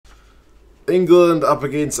England up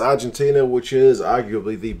against Argentina, which is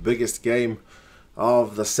arguably the biggest game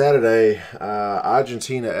of the Saturday.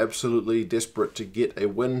 Argentina absolutely desperate to get a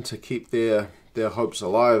win to keep their hopes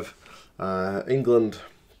alive. England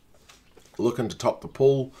looking to top the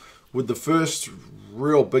pool with the first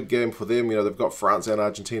real big game for them. You know, they've got France and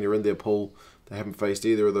Argentina in their pool. They haven't faced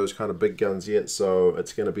either of those kind of big guns yet, so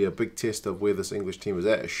it's going to be a big test of where this English team is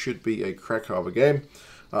at. It should be a cracker of a game.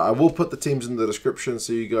 I will put the teams in the description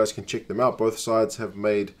so you guys can check them out. Both sides have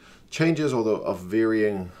made changes, although of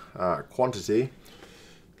varying quantity.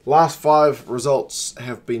 Last 5 results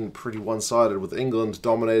have been pretty one-sided, with England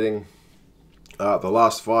dominating the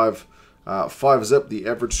last 5. 5-zip, the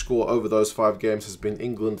average score over those 5 games has been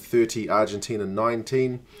England 30, Argentina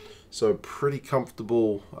 19. So pretty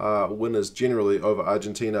comfortable winners generally over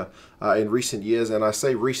Argentina in recent years. And I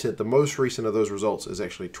say recent, the most recent of those results is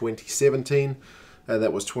actually 2017. And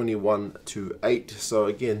that was 21-8. So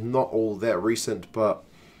again, not all that recent, but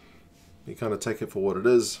you kind of take it for what it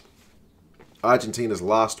is. Argentina's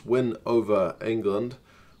last win over England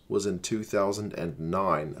was in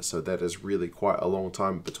 2009. So that is really quite a long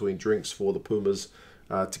time between drinks for the Pumas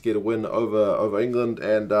to get a win over England.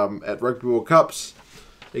 And at Rugby World Cups,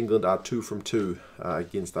 England are 2 from 2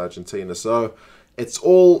 against Argentina. So it's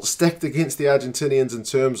all stacked against the Argentinians in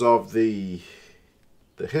terms of the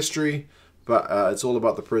history. But it's all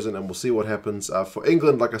about the present, and we'll see what happens. For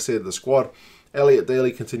England, like I said, the squad, Elliot,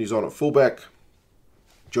 Daly continues on at fullback.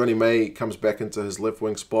 Jonny May comes back into his left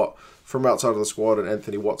wing spot from outside of the squad, and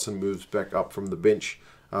Anthony Watson moves back up from the bench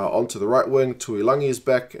onto the right wing. Tuilagi is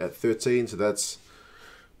back at 13, so that's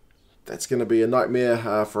going to be a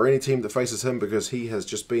nightmare for any team that faces him, because he has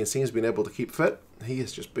just been, since he's been able to keep fit, he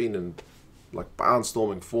has just been in like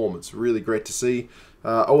barnstorming form. It's really great to see.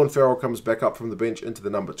 Owen Farrell comes back up from the bench into the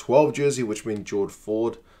number 12 jersey, which means George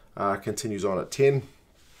Ford continues on at 10.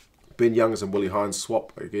 Ben Youngs and Willi Heinz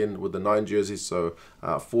swap again with the 9 jerseys, so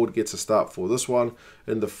Ford gets a start for this one.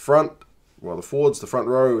 In the front, well, the forwards, the front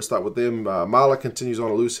row, we'll start with them. Marler continues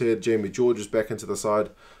on a loose head. Jamie George is back into the side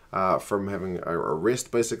from having a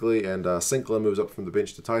rest, basically, and Sinckler moves up from the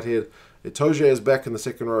bench to tight head. Itoje is back in the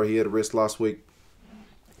second row. He had a rest last week.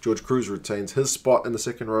 George Kruis retains his spot in the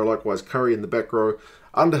second row. Likewise, Curry in the back row.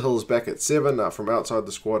 Underhill is back at 7 from outside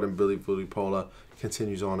the squad, and Billy Vunipola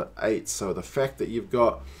continues on at 8. So the fact that you've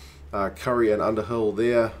got Curry and Underhill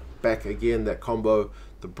there, back again, that combo,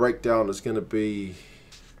 the breakdown is going to be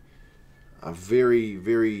a very,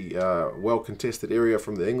 very well-contested area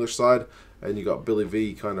from the English side. And you got Billy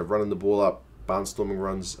V kind of running the ball up, barnstorming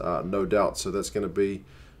runs, no doubt. So that's going to be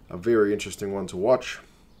a very interesting one to watch.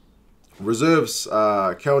 Reserves,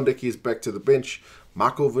 Cowan-Dickie is back to the bench.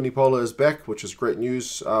 Mako Vunipola is back, which is great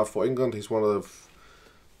news for England. He's one of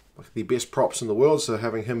the best props in the world, so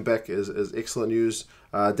having him back is excellent news.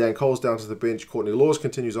 Dan Cole's down to the bench. Courtney Laws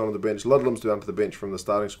continues on the bench. Ludlam's down to the bench from the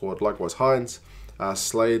starting squad. Likewise, Heinz,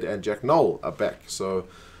 Slade, and Jack Nowell are back. So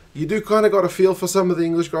you do kind of got a feel for some of the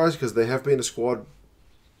English guys, because they have been a squad.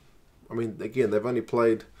 I mean, again, they've only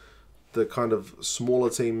played the kind of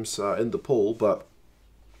smaller teams in the pool, but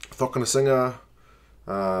Thokana Singer,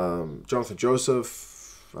 Jonathan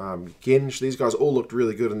Joseph, Genj, these guys all looked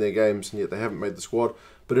really good in their games, and yet they haven't made the squad.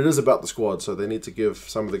 But it is about the squad, so they need to give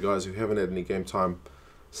some of the guys who haven't had any game time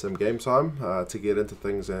some game time to get into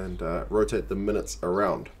things and rotate the minutes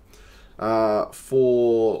around.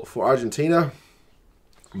 For Argentina,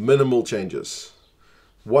 minimal changes.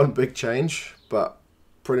 One big change, but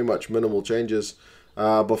pretty much minimal changes.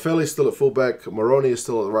 Boffelli still at fullback, Moroni is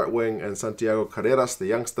still at the right wing, and Santigo Carreras, the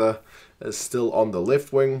youngster, is still on the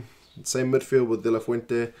left wing. Same midfield with De La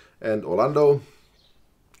Fuente and Orlando.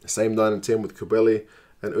 Same 9 and 10 with Kubeli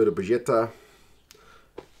and Itoje.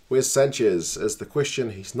 Where's Sanchez is the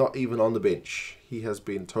question. He's not even on the bench. He has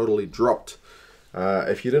been totally dropped.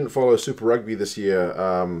 If you didn't follow Super Rugby this year,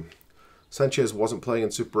 Sanchez wasn't playing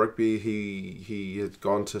in Super Rugby. He had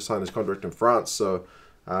gone to sign his contract in France, so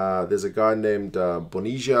there's a guy named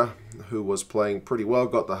Bonija who was playing pretty well,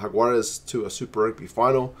 got the Jaguares to a Super Rugby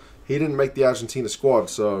final. He didn't make the Argentina squad,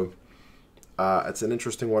 so it's an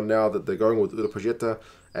interesting one now that they're going with Itoje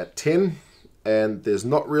at 10, and there's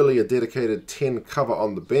not really a dedicated 10 cover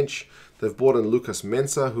on the bench. They've brought in Lucas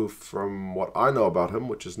Mensa, who, from what I know about him,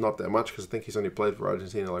 which is not that much because I think he's only played for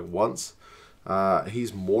Argentina like once,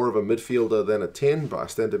 he's more of a midfielder than a 10, but I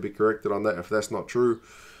stand to be corrected on that if that's not true.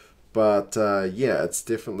 But yeah, it's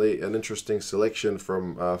definitely an interesting selection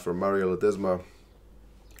from Mario Ledesma.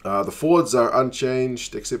 The forwards are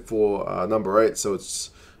unchanged except for number 8, so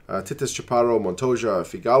it's Titis Chaparro, Montoya,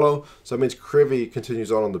 Figalo. So that means Crevi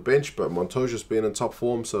continues on the bench, but Montoya's been in top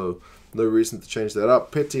form, so No reason to change that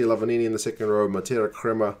up. Petty, Lavanini in the second row, Matera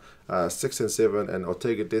Crema 6 and 7, and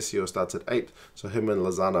Ortega Decio starts at 8. So him and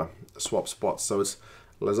Lozana swap spots. So it's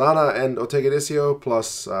Lozana and Ortega Decio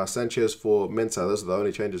plus Sanchez for Mensah. Those are the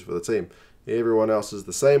only changes for the team. Everyone else is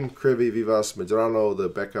the same. Crevi, Vivas, Medrano, the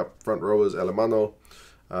backup front rowers, Alemano.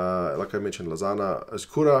 Like I mentioned, Lozana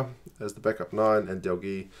Escura as the backup 9, and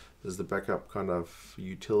Delgui is the backup kind of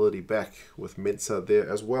utility back with Mensah there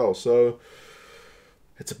as well. So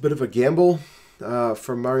it's a bit of a gamble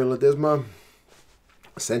from Mario Ledesma.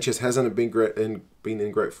 Sanchez hasn't been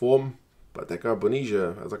in great form, but that guy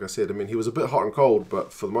Bonilla, as like I said, I mean, he was a bit hot and cold,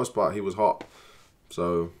 but for the most part he was hot.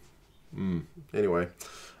 So anyway,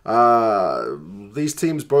 these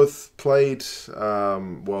teams both played.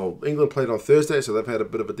 Well, England played on Thursday, so they've had a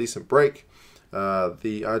bit of a decent break.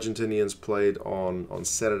 The Argentinians played on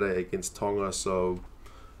Saturday against Tonga, so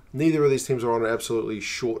neither of these teams are on an absolutely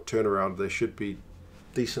short turnaround. They should be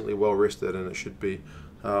decently well rested, and it should be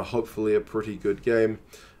hopefully a pretty good game.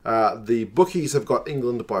 The bookies have got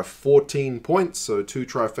England by 14 points, so 2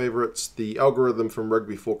 try favourites. The algorithm from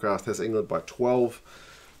Rugby Forecast has England by 12.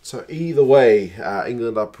 So either way,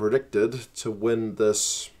 England are predicted to win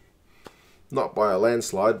this, not by a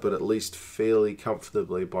landslide, but at least fairly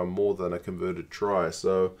comfortably by more than a converted try.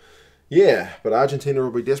 So yeah, but Argentina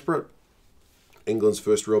will be desperate. England's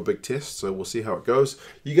first real big test, so we'll see how it goes.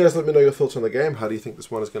 You guys let me know your thoughts on the game. How do you think this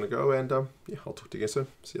one is going to go? And yeah, I'll talk to you again soon.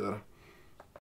 See you later.